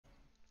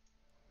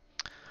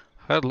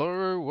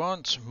Hello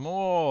once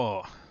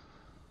more.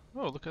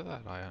 Oh, look at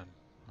that. I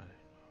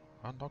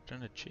unlocked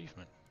an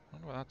achievement. I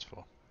wonder what that's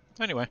for.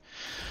 Anyway,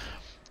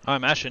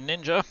 I'm Ashen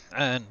Ninja,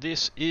 and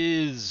this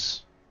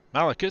is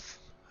Malekith,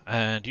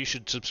 and you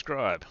should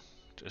subscribe,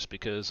 just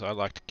because I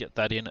like to get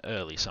that in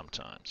early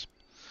sometimes.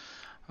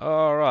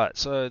 Alright,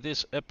 so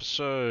this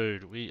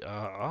episode we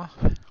are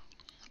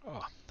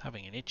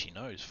having an itchy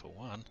nose for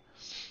one.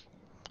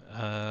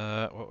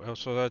 What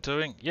else was I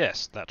doing?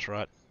 Yes, that's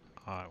right.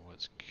 I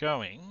was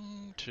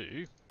going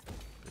to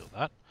build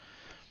that.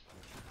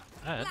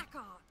 And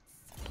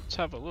let's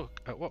have a look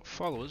at what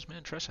followers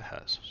Mantressa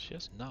has. She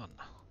has none.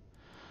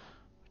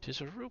 Which is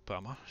a real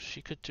bummer.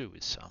 She could do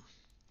with some.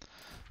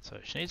 So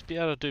she needs to be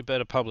able to do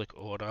better public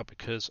order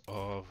because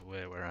of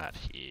where we're at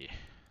here.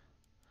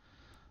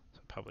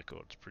 So public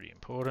order's pretty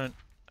important.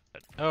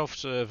 An elf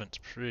servant's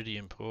pretty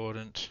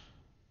important.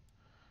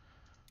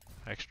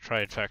 Extra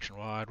trade faction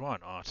wide, why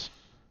not?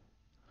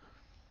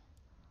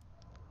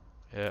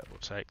 Yeah, we'll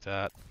take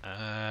that.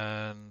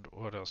 And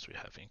what else do we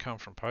have? Income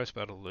from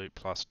post-battle loot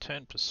plus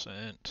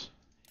 10%.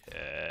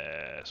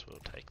 Yes, we'll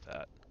take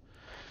that.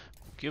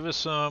 Give us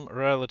some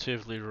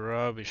relatively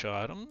rubbish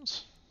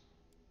items.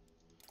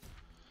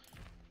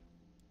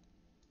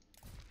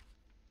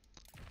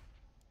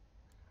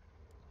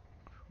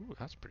 Ooh,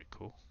 that's pretty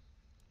cool.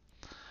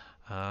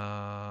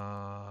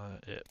 Yeah,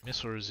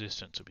 missile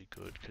resistance would be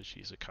good because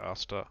she's a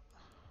caster.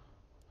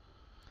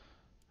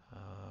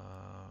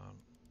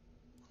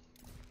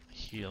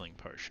 Healing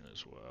potion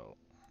as well.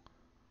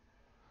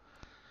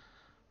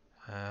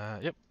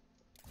 Yep.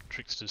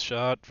 Trickster's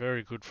shard,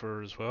 very good for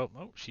her as well.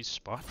 Oh, she's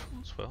spiteful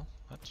as well.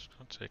 That's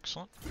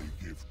excellent. They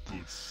give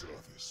good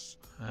service.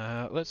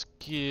 Let's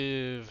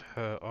give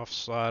her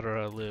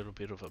Offsider a little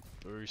bit of a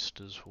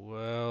boost as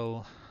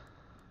well.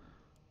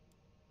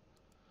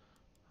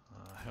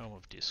 Helm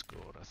of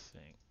Discord, I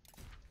think.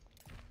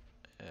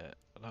 Yeah,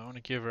 I don't want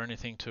to give her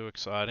anything too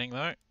exciting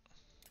though.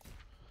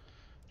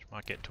 She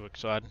might get too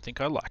excited and think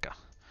I like her.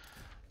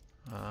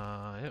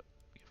 Yep,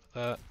 give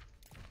her that.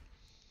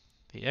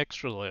 The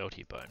extra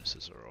loyalty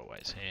bonuses are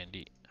always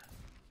handy.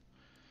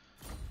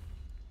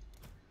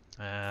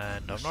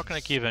 And I'm not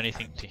going to give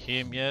anything to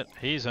him yet.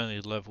 He's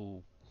only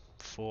level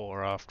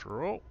 4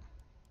 after all.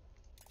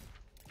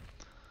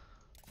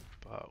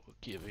 But we'll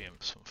give him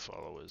some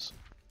followers.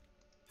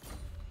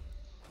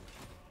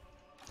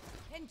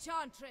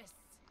 Enchantress.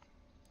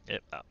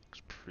 Yep, that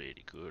looks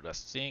pretty good, I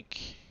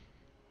think.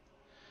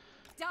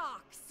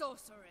 Dark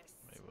sorceress.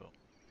 We will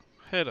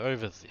head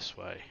over this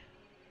way.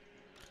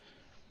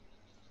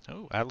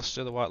 Oh,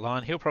 Alistair the White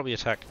Lion. He'll probably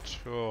attack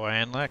Tor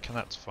Anlak, and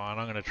that's fine.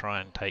 I'm going to try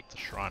and take the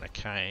Shrine of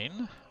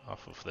Cain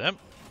off of them.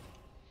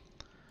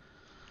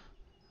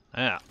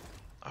 Now,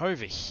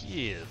 over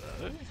here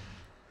though,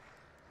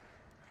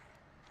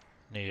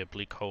 near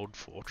Bleakhold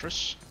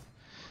Fortress,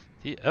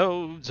 the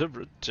Elves of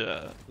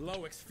Return.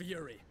 Loix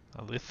Fury.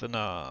 Alith.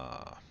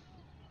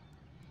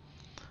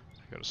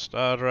 They've got a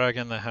Star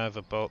Dragon, they have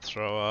a Bolt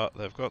Thrower,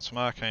 they've got some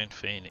Arcane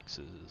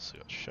Phoenixes,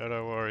 they've got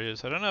Shadow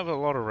Warriors. They don't have a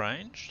lot of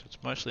range, it's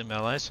mostly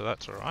melee, so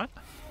that's alright.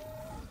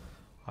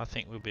 I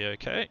think we'll be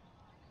okay.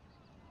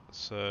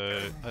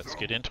 So, let's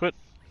get into it.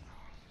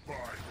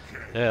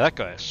 Yeah, that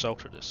guy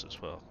assaulted us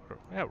as well.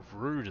 How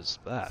rude is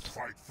that?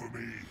 Fight for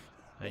me.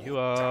 Now you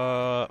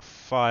are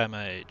Fire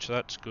Mage,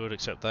 that's good,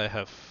 except they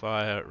have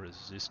fire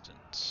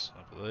resistance,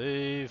 I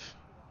believe.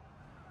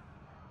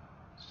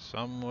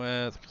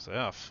 Somewhere, because they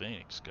are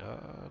Phoenix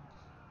Guard.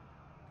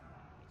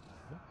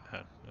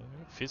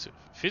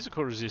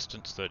 Physical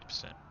resistance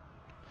 30%. I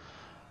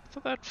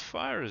thought they had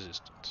fire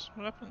resistance.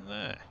 What happened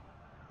there?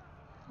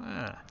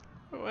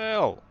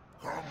 Well,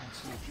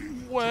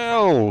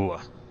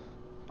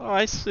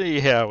 I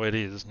see how it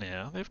is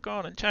now. They've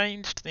gone and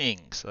changed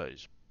things,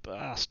 those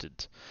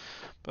bastards.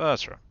 But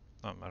that's right,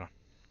 don't matter.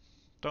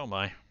 Don't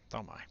mind.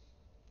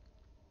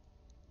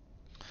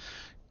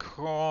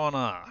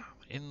 Corner.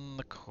 In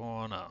the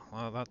corner.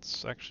 Well,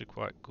 that's actually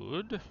quite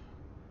good.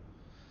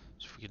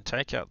 So if we can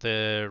take out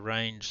their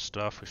range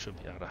stuff, we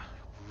should be able to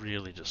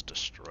really just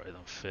destroy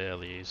them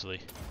fairly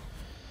easily.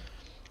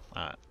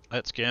 Alright,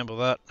 let's gamble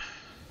that.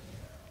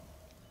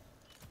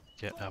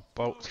 Get our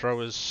bolt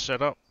throwers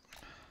set up.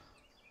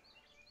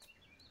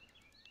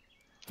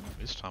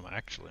 This time I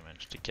actually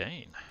managed to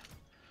gain.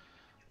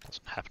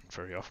 Doesn't happen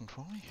very often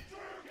for me.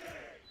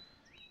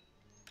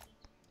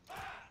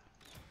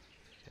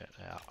 Get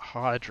our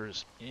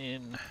Hydras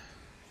in.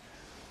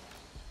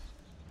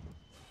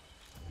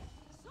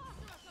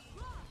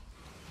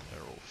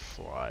 They're all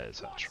flyers,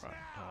 that's right.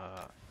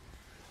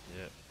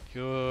 Yep,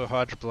 you're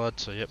Hydra Blood,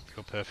 so yep,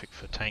 you're perfect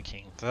for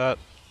tanking that.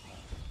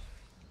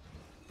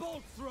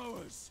 Bolt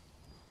throwers.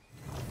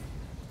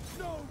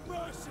 No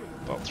mercy.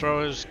 Bolt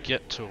throwers,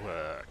 get to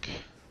work.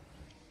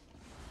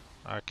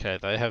 Okay,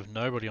 they have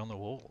nobody on the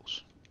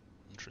walls.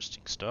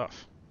 Interesting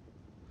stuff.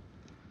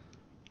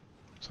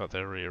 Looks like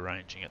they're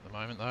rearranging at the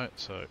moment though,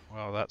 so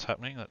while that's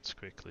happening, let's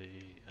quickly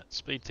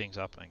speed things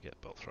up and get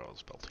bolt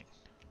throwers bolting.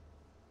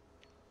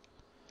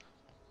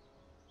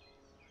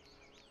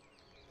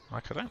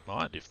 Like, I don't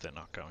mind if they're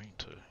not going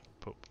to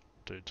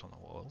dudes on the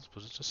walls,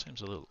 but it just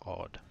seems a little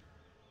odd.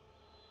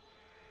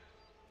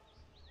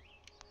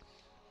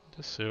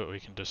 Just see what we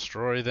can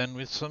destroy then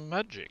with some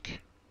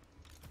magic.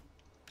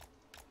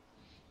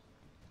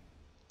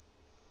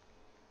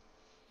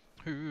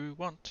 Who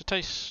wants a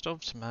taste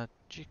of some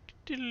magic?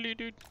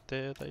 Diddly-doo.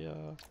 There they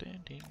are,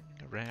 standing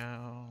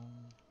around.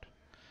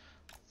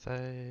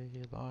 They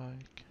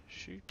like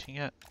shooting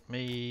at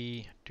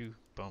me. Do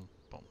bum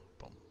bum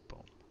bum bum.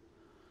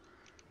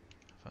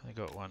 I've only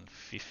got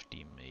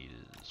 150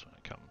 meters when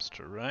it comes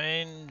to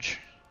range.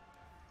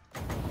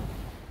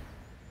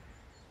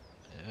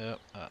 Yep,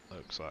 that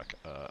looks like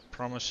a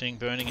promising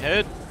burning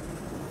head.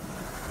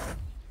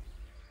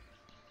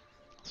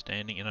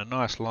 Standing in a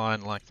nice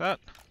line like that.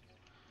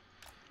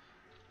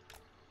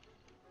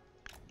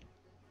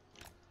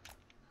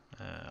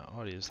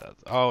 What is that?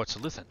 Oh, it's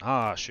Alith.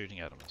 Ah, shooting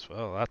at him as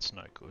well. That's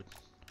no good.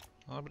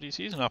 Oh, but he's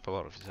using up a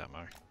lot of his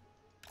ammo.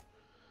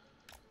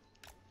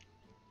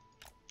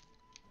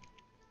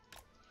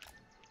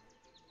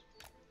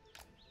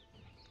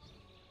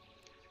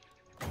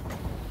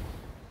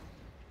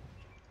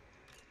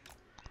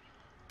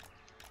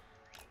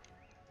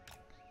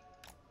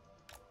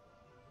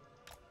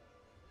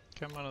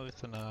 Come on,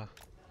 Alith.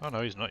 Oh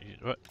no, he's not.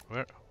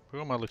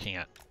 Who am I looking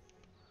at?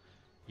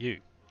 You.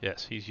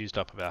 Yes, he's used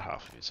up about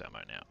half of his ammo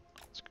now.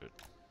 That's good.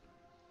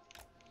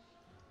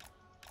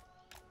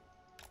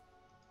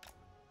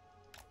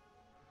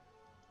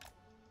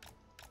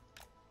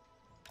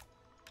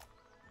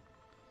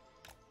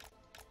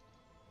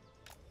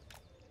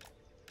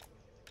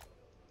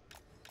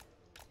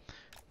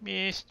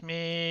 Missed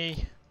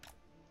me.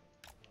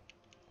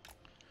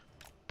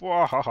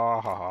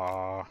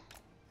 Bwahahaha.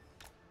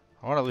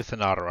 I want to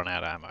Lithanata run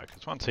out of ammo,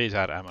 because once he's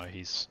out of ammo,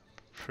 he's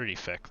pretty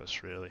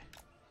feckless, really.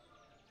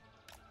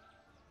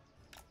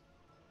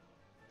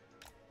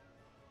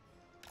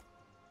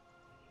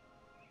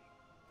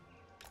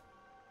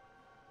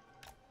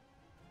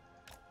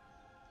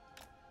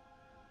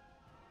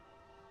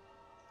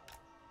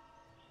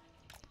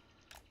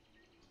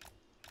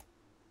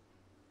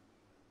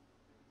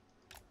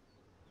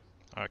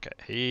 Okay,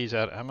 he's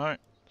out of ammo,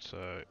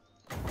 so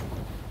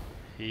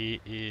he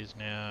is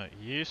now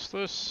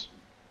useless.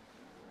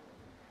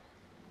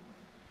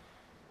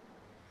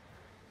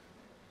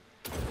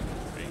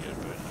 We get a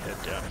burning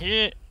head down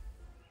here.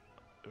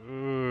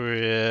 Ooh,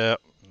 yeah,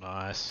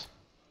 nice.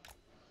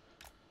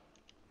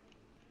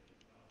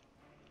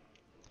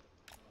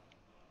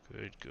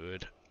 Good,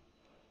 good.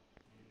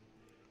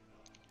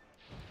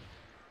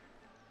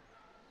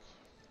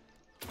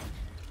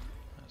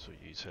 As we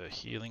use her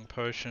healing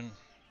potion.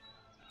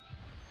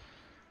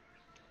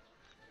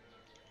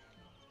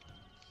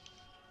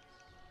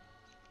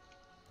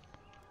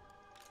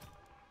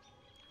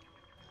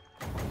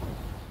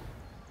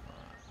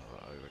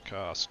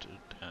 Overcasted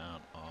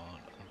down on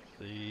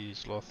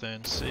these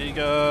Lothan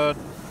Seaguard.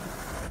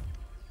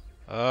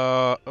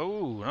 Oh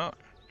no!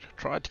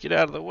 Tried to get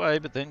out of the way,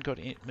 but then got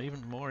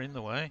even more in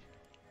the way.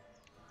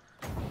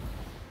 Let's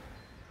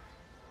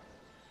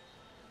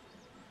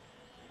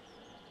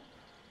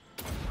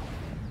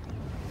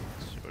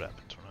see what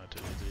happens when I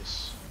do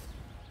this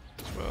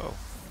as well.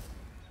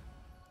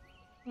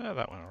 Yeah,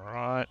 that went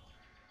alright.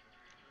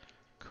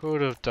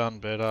 Could have done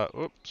better.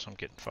 Oops, I'm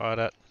getting fired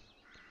at.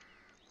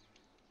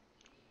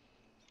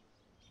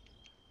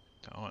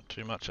 Don't want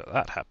too much of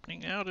that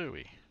happening now, do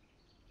we?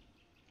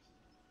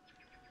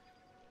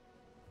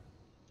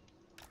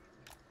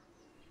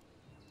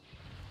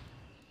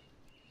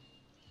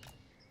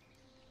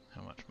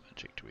 How much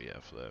magic do we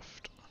have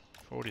left?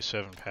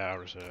 47 power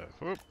reserve.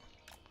 Whoop.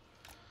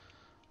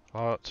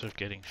 Lots of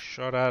getting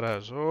shot at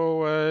as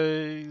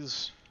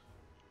always.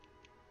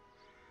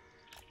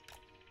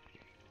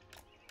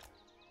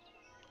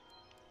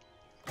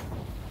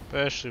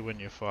 Especially when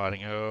you're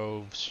fighting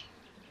elves.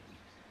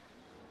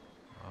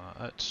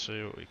 Let's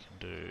see what we can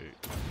do.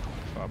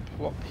 If I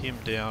plop him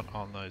down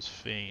on those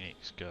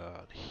Phoenix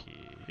Guard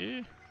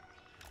here.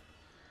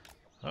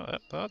 Oh,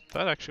 that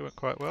actually went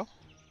quite well.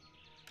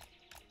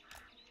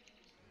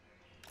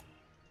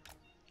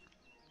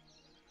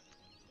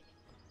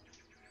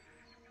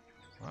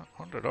 Well,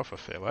 wandered off a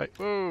fair way.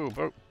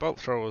 Whoa, bolt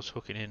thrower's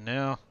hooking in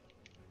now.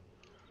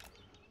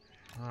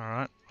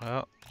 Alright,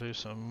 well, do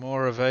some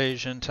more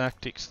evasion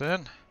tactics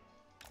then.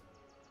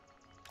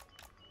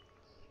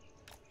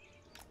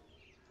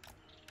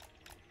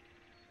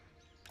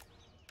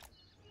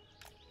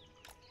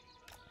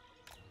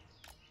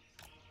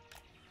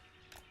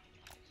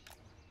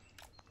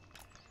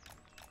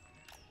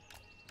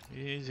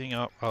 Using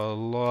up a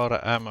lot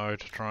of ammo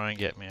to try and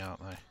get me,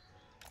 aren't they?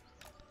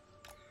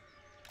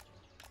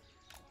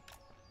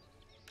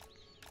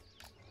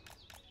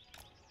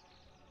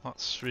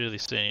 Not really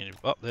seeing any.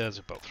 Oh, there's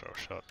a bolt thrower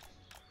shot.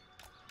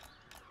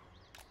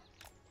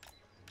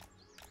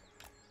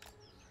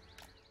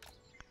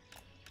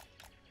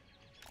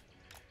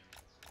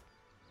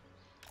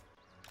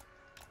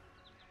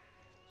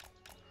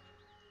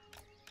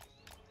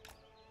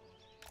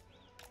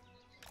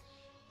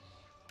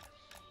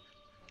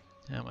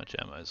 How much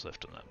ammo is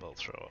left on that bolt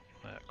thrower?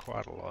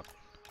 Quite a lot.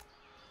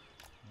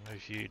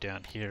 Move you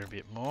down here a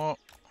bit more.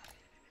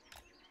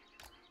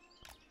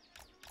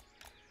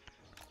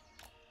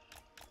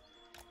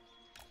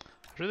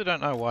 I really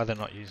don't know why they're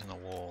not using the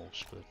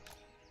walls, but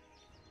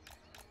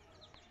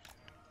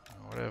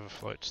whatever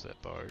floats their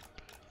boat.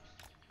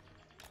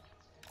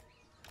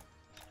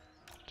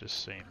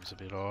 Just seems a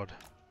bit odd.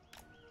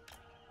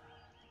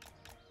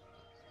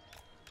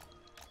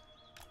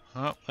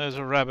 Oh, there's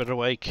a rabbit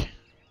awake,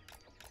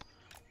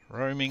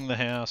 roaming the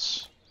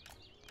house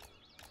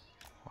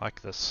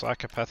like the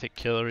psychopathic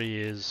killer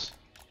he is.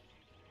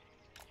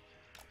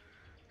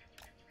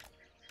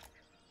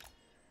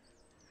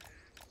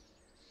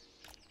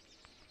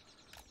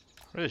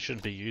 Really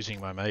shouldn't be using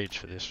my mage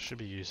for this. I should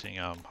be using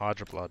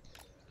Hydra Blood.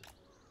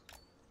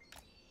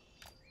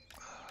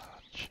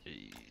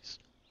 Jeez.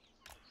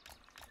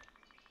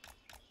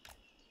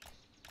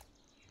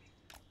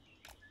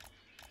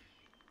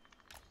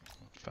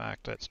 In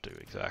fact, let's do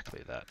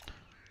exactly that.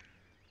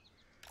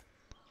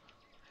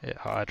 Hit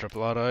Hydra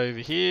Blood over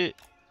here.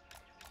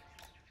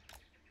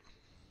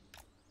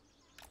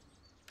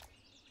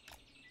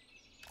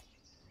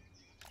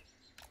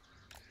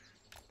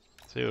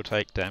 So he'll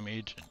take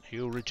damage and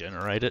he'll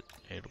regenerate it.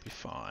 It'll be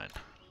fine.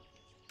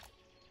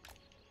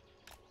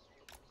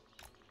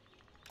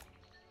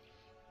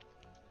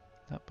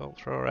 That bolt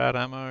thrower out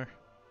ammo.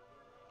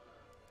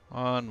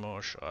 One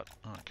more shot.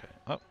 Okay.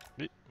 Up.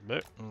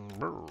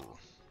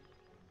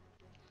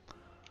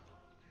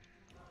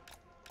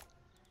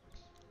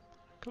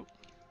 Cool.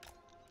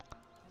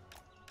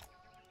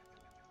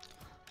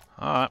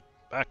 Alright,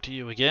 back to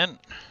you again.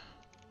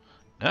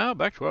 Now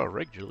back to our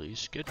regularly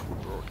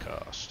scheduled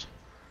broadcast.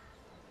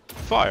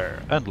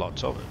 Fire, and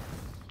lots of it.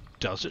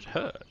 Does it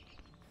hurt?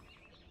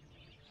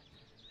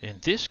 In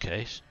this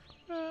case,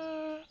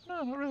 no,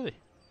 not really.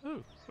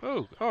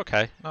 Oh,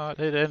 okay. No,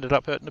 it ended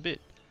up hurting a bit.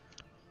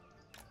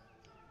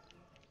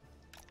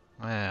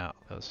 Wow,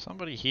 there's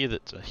somebody here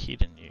that's a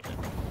hidden unit.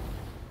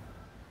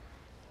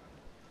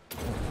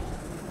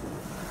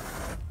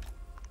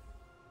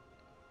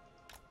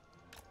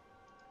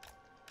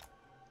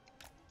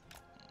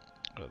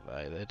 What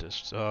are they? They're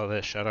just, oh,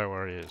 they're shadow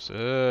warriors.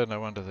 No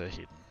wonder they're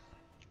hidden.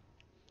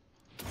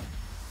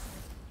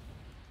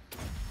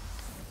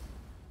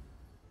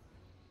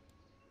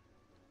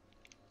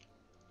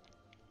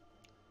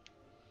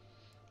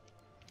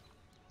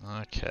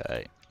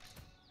 Okay.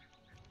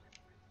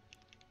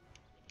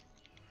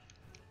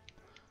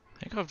 I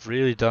think I've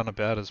really done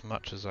about as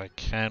much as I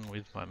can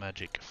with my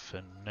magic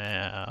for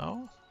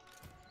now.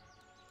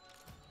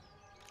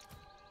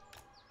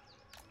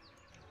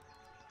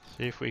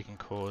 See if we can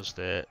cause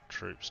their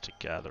troops to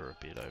gather a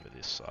bit over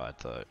this side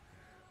though.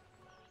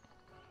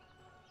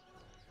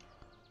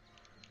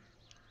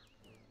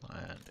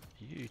 And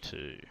you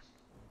two.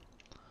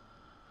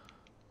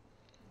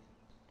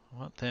 I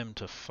want them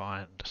to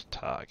find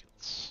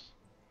targets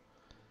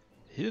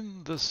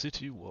in the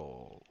city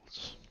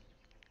walls.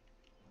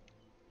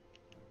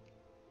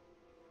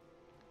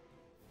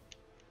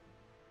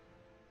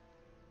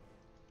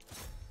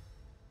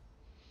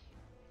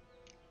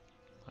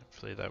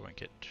 Hopefully they won't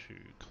get too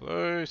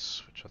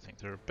close, which I think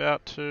they're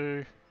about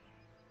to.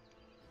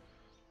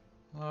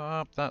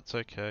 Oh, that's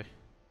okay.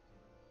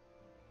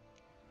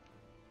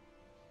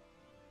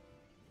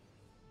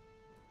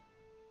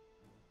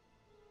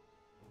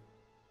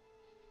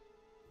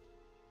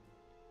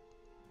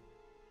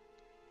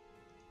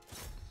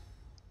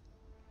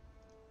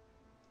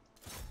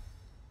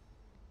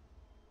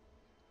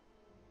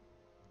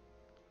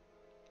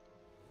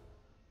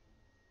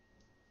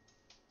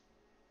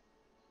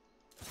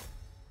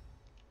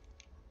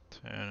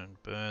 Turn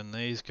and burn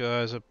these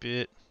guys a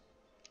bit.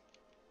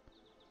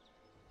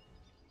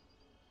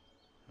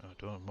 Oh,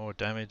 doing more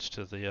damage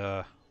to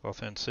the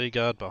Lothian Sea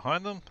Guard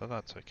behind them, but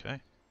that's okay.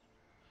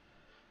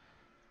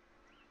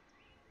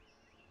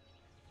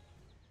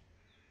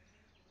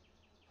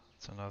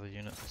 That's another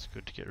unit that's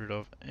good to get rid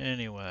of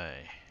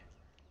anyway.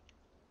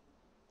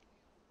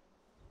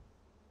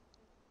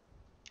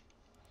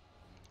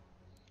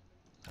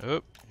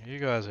 Oh, you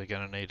guys are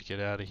going to need to get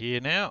out of here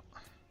now.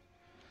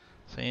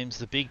 Seems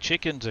the big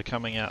chickens are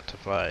coming out to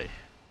play.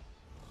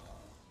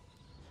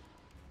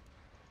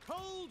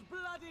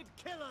 Cold-blooded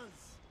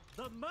killers,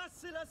 the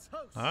merciless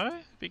host. Oh,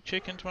 big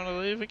chickens want to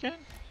leave again?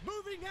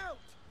 Moving out.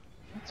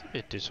 That's a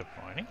bit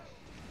disappointing.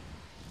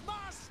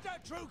 Master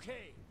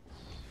Druki.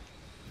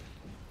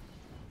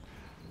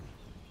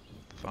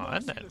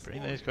 Fine, then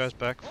bring these guys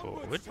back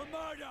forward. For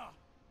murder.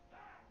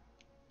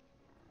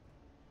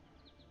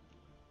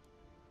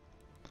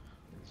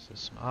 So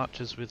some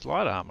archers with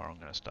light armor I'm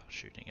going to start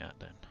shooting at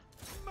then.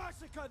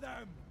 Massacre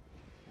them.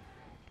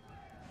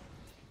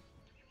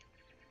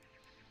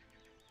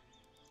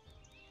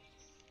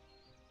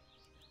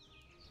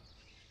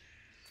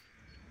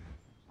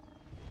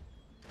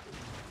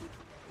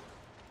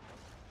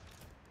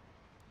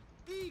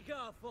 Eager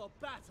for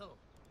battle.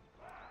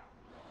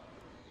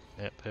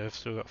 Yep, they've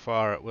still got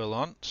fire at will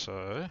on,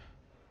 so...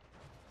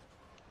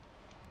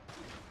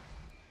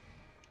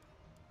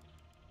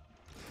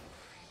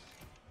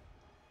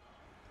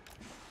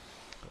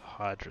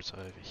 Hydra's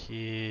over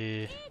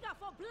here. Eager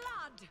for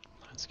blood.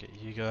 Let's get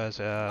you guys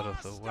out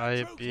of the Master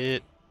way a Druki.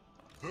 bit.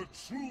 The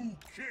true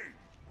king.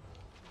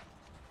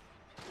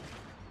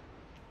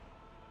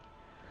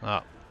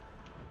 Oh.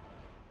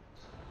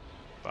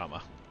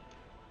 Bummer.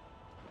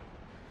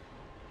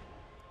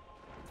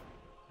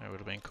 It would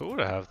have been cool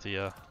to have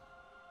the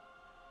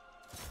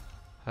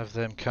have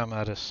them come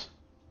at us.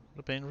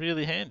 Would have been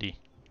really handy.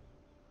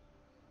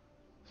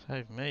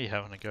 Save me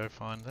having to go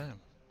find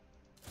them.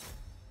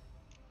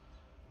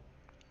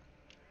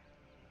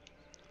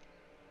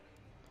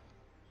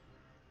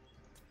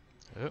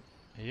 Yep,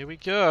 here we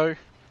go.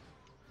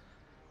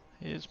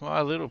 Here's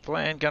my little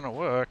plan gonna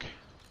work.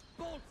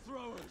 Bolt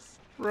throwers.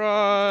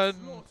 Run!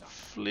 Slaughter.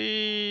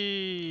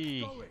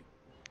 Flee! Going.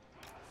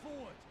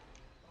 Forward.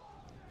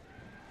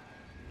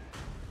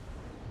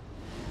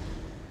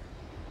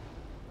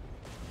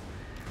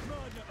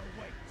 Murder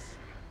awaits.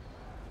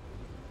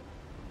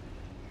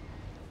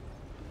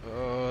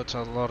 Oh, it's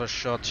a lot of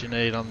shots you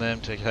need on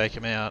them to take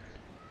him out.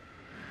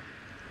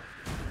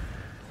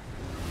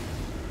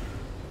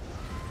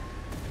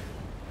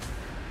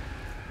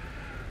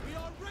 We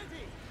are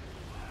ready.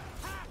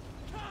 Ha!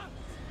 Cut!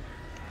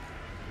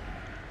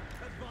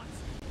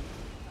 Advance.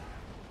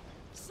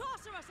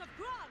 Sorceress of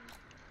Grun.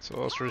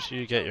 Sorceress,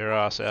 you get your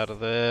ass out of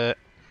there.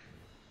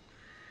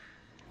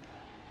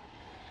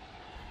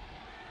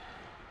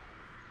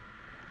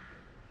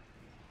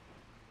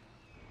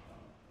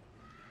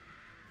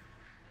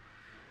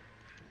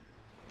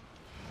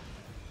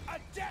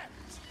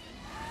 Adept.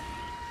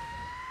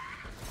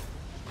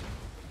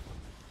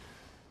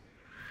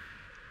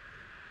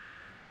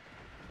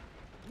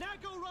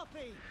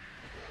 Nagoropi.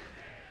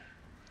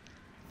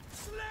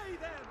 Slay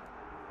them.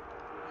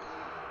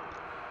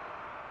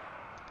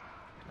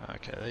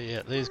 Okay,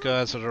 yeah, these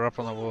guys that are up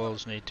on the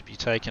walls need to be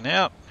taken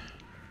out.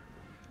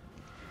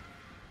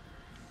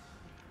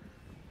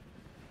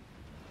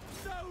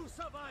 No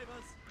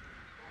survivors.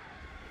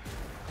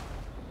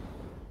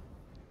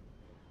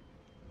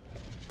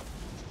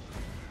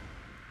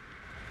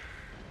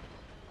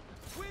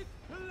 With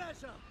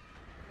pleasure.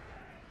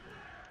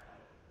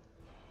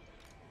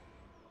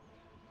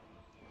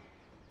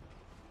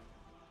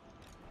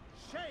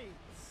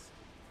 Shades.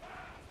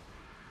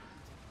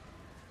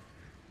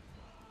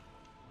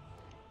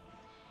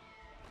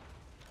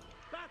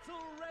 Battle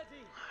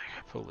ready.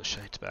 Pull the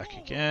shades back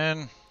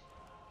again.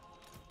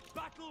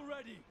 Battle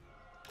ready.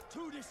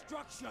 To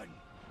destruction.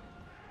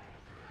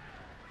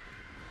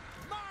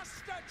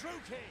 Master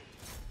Druki.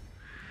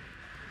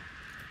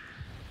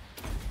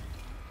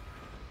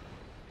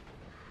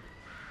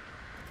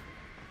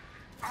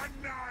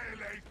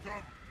 Annihilate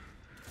them.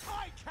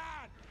 I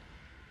can.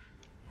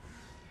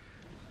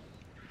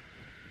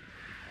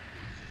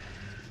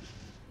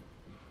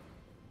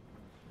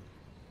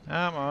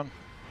 Come on.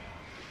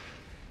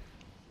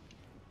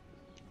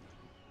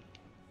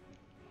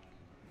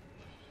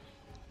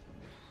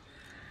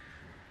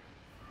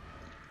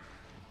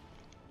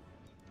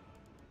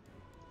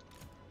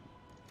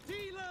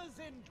 Dealers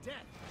in death.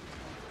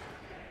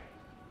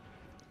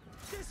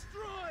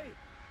 Destroy.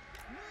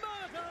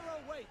 Murder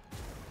awaits.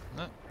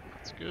 No,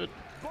 that's good.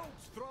 Bolt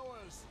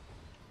throwers.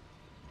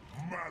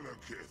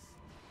 Malekith.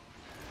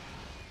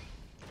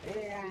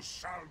 All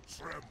shall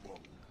tremble.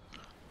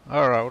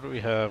 Alright, what do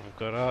we have? We've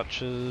got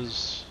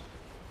archers.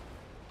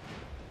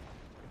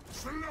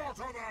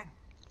 Slaughter them.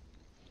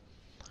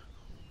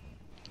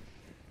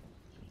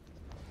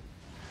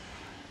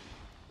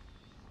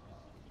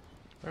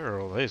 Where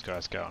are all these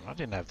guys going? I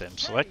didn't have them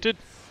selected.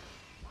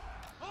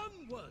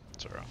 Onward.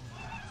 It's alright.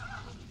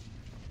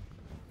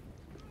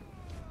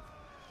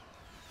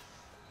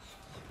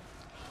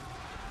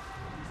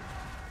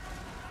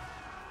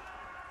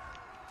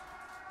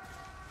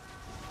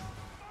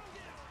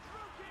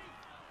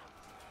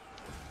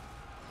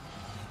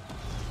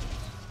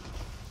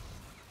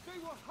 They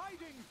were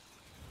hiding.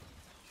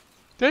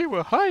 They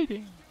were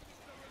hiding!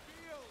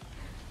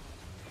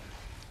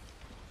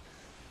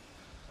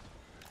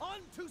 On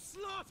to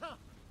slaughter.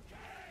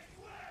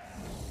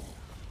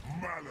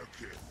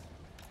 Malekith.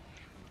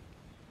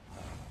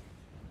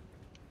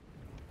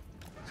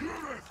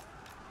 Alith.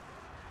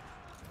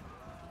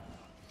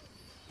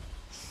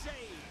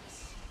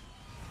 Shades.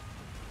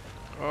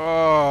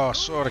 Oh,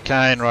 sword of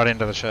Cain right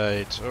into the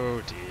shades.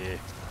 Oh dear.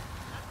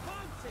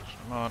 Advantage.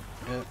 Come on.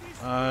 Yeah.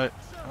 No.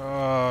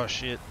 Oh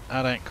shit.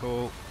 That ain't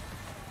cool.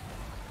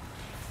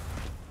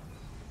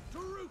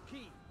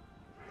 Druki.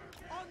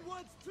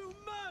 Onwards to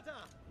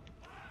murder.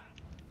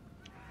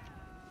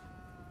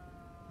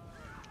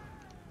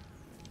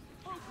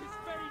 Hope is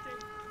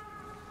fading.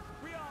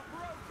 We are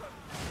broken.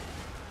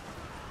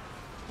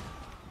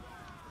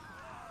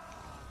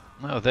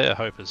 No, their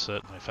hope is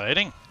certainly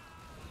fading.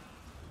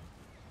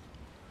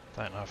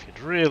 Don't know if you'd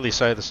really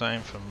say the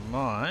same for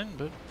mine,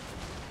 but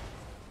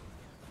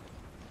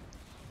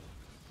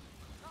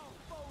Our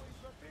foe is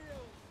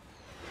revealed.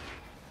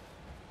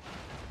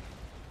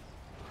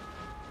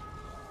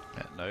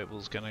 that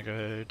noble's gonna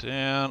go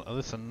down.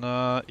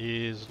 Alith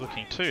is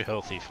looking too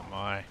healthy for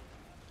my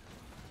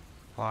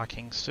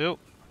liking still.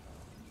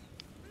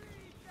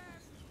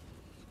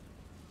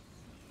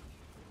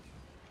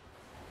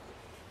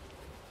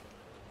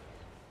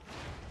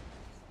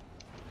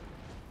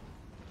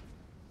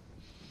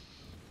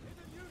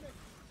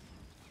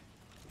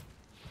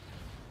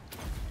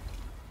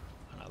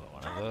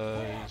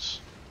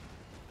 those.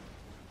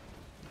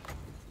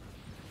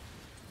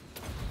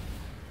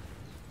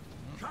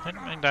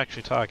 Didn't mean to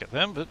actually target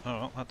them, but oh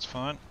well, that's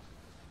fine.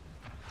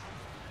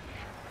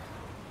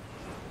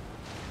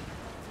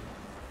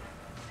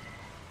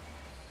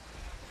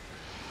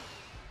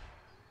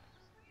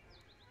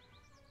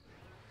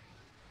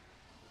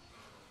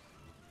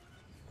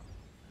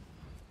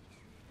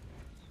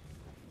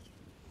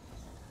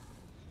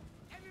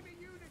 Enemy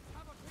units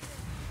have appeared.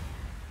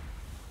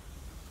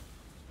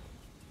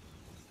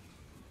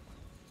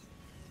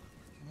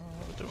 Oh,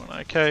 we're doing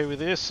okay with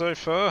this so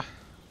far.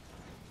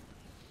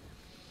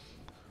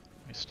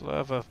 We still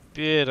have a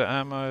bit of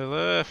ammo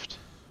left.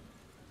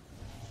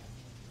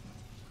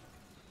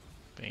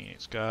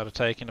 Phoenix Guard are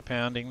taking a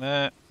pounding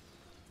there.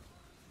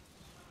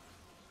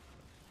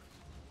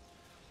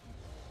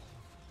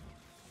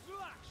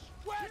 Slash!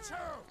 Where to?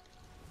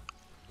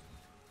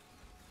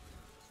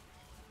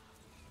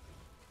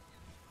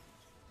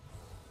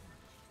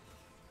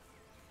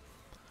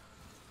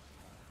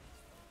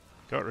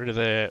 Got rid of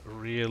their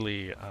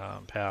really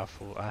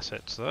powerful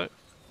assets though.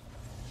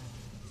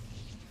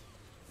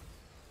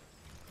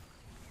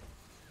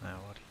 Now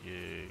what are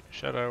you?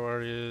 Shadow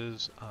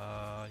Warriors,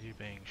 are you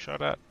being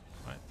shot at?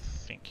 I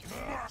think you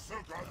are.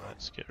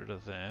 Let's get rid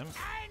of them.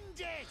 End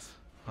it!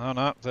 Oh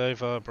no, they've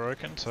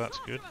broken, so that's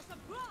good. Sorceress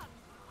of blood.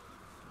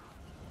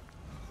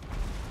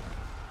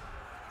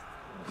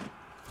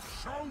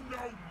 Show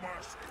no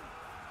mercy.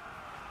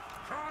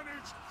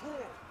 Carnage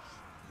crawls.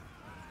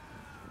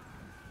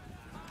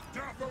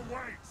 Death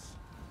awaits.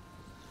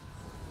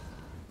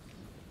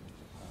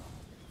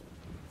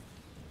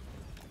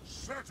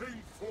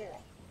 Setting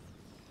forth.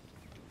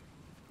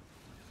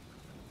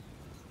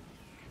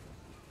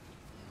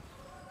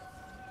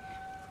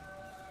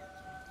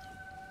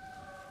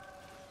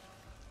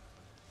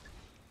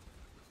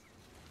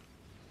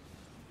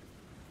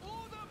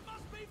 Order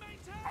must be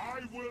maintained!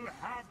 I will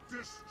have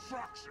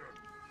destruction.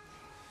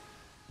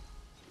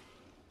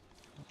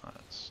 Right,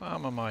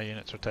 some of my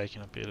units are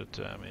taking a bit of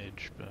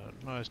damage,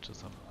 but most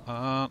of them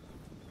aren't.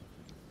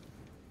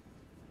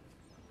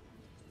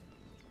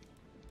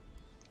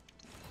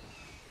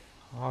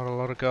 Not a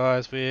lot of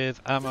guys with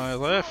ammo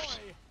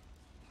left.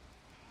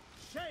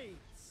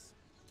 Shades!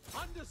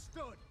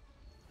 Understood!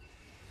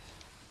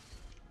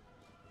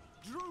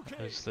 Druki!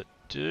 Those that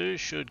do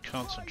should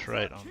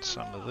concentrate on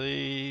some of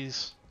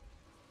these.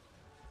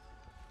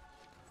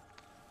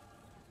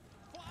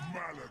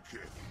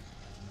 Malekith.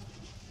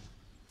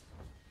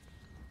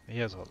 He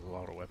has a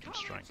lot of weapon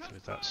strength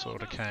with that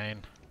sort of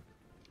cane.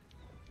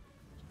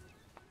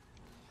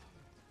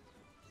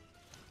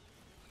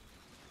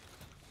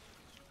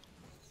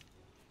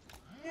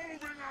 Moving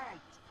out.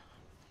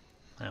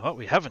 Now what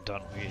we haven't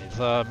done with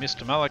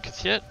Mr.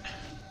 Malekith yet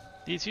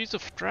is use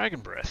of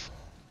Dragon Breath.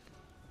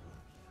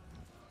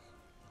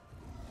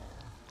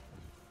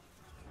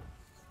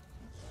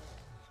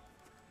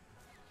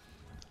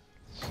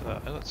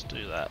 So let's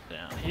do that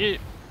down here.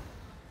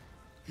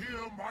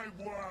 Hear my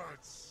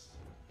words.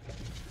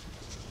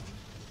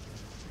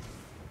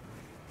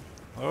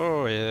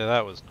 Oh yeah,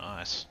 that was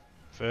nice.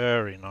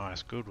 Very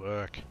nice, good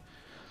work.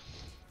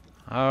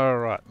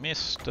 Alright,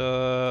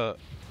 Mr.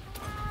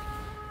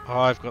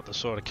 I've got the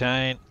sword of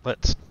cane.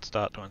 Let's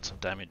start doing some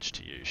damage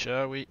to you,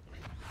 shall we?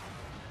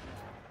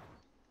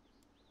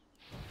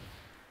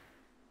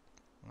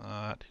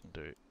 Didn't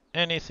do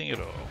anything at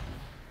all.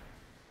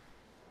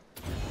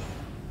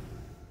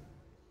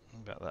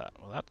 What about that?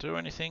 Will that do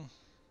anything?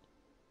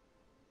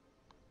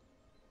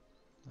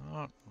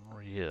 Not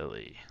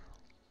really.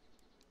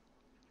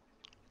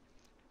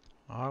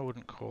 I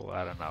wouldn't call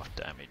that enough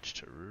damage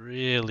to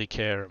really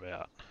care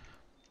about.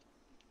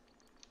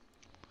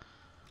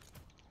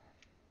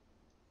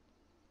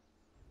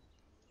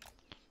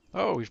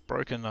 Oh, we've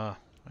broken them,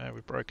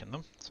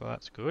 so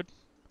that's good.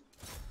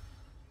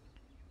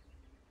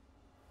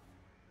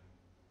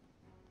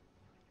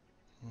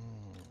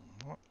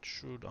 What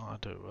should I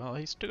do? Well,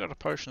 he's still got a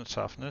potion of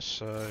toughness,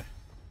 so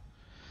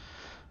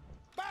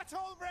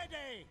Battle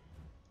ready!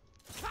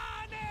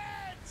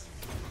 Carnage!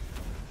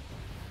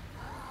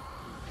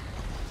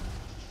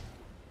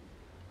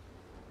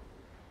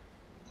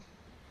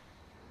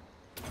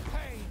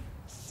 Pain,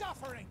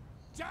 suffering,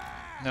 death!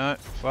 no,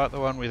 fight the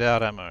one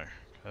without ammo,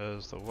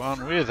 because the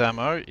one with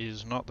ammo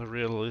is not the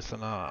real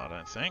Alith, I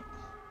don't think.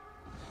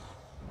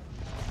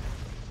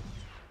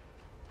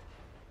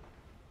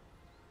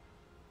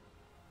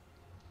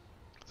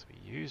 So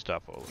we used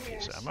up all of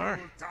his Force ammo.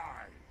 will die.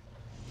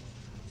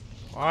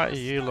 Why are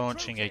you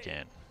launching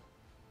again?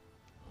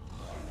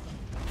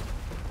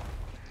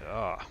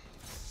 Ah.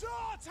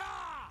 Slaughter!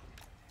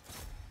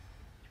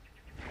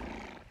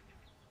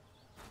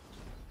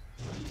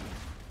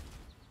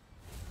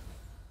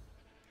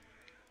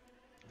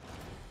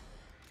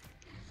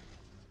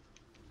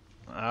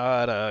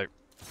 I know.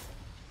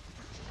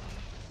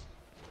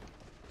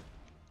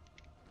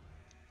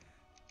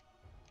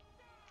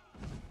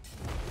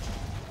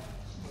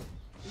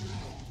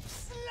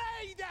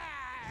 Slay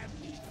them!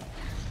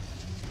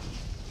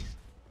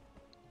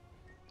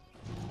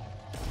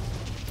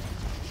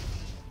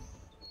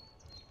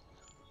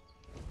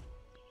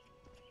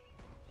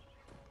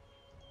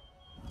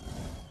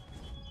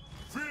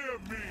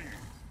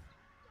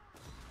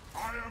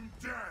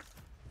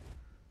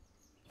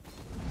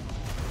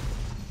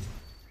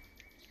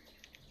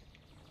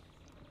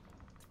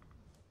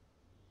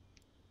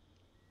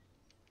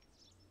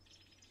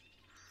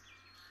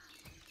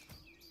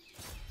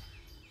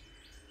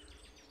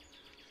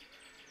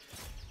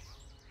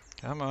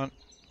 Come on.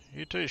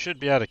 You two should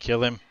be able to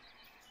kill him.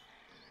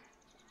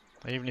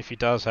 Even if he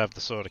does have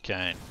the Sword of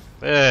Cain.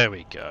 There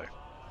we go.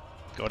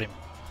 Got him.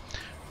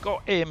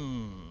 Got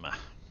him!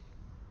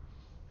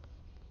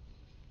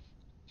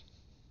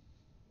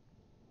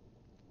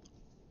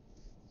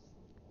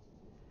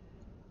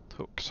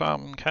 Took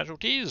some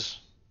casualties.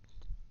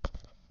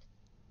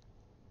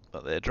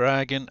 But their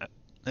dragon,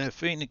 their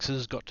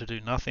phoenixes got to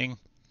do nothing.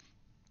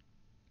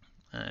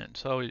 And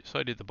so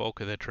did the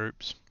bulk of their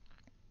troops.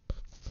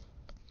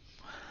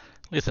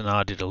 Alith and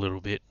I did a little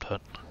bit,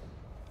 but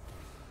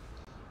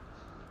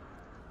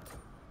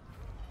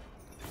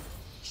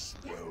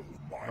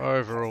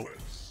overall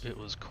it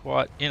was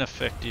quite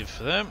ineffective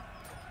for them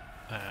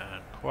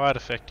and quite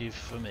effective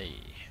for me.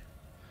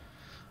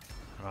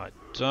 And I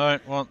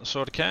don't want the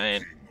Sword of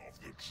Cain.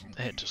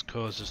 It just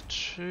causes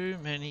too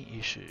many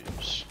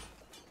issues.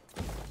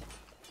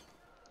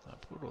 I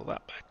put all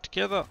that back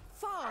together.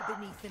 Far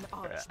beneath an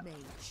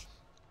archmage.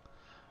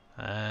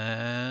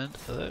 And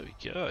there we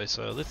go.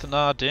 So Alith and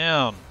I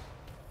down.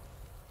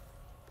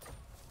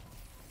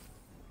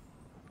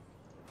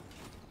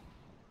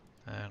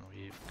 And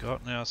we've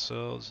gotten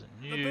ourselves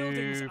a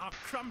new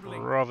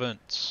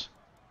province.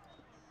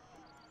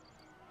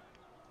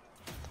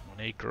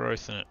 We need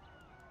growth in it.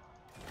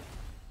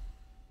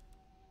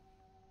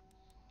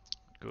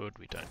 Good,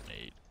 we don't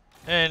need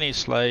any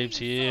slaves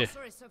here.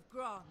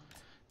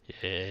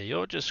 Yeah,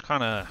 you're just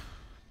kind of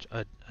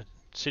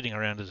sitting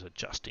around as a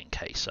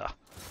just-in-caser.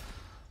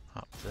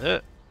 Up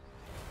there.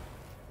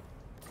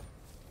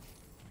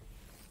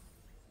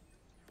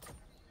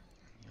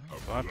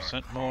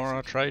 5%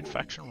 more trade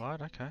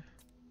faction-wide, okay.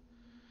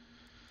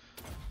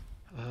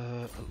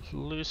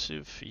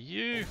 Elusive for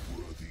you.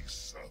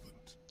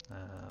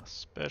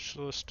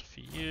 Specialist for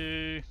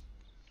you.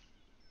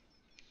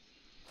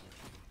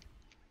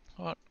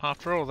 What?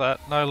 After all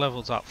that, no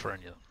levels up for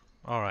any of them.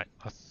 Alright,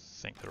 I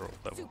think they're all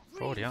level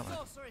 40, aren't they?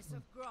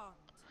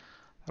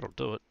 That'll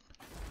do it.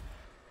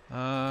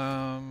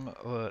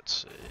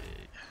 Let's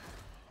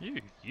see.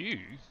 You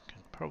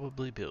can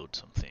probably build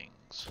some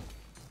things.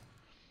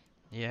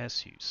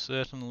 Yes, you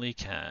certainly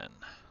can.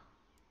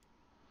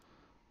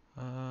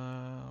 The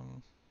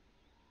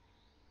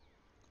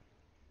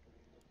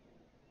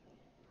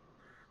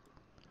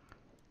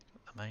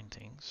main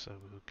thing, so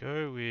we'll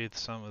go with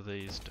some of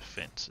these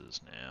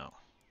defences now.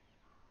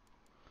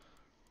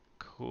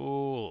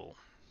 Cool.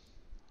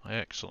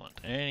 Excellent.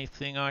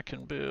 Anything I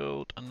can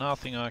build,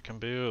 nothing I can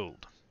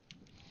build.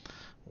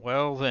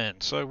 Well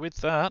then, so with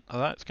that,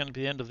 that's going to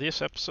be the end of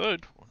this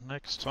episode.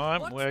 Next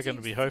time, we're going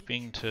to be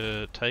hoping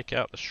to take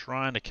out the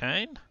Shrine of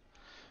Cain.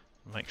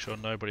 Make sure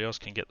nobody else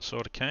can get the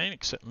Sword of Cain,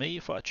 except me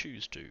if I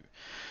choose to.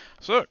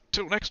 So,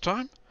 till next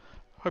time,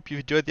 hope you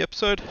enjoyed the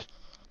episode.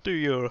 Do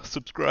your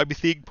subscribey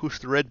thing, push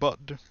the red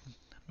button,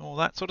 and all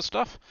that sort of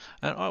stuff.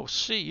 And I will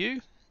see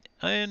you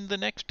in the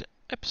next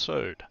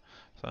episode.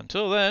 So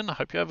until then, I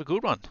hope you have a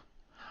good one.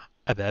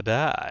 Bye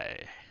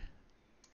bye.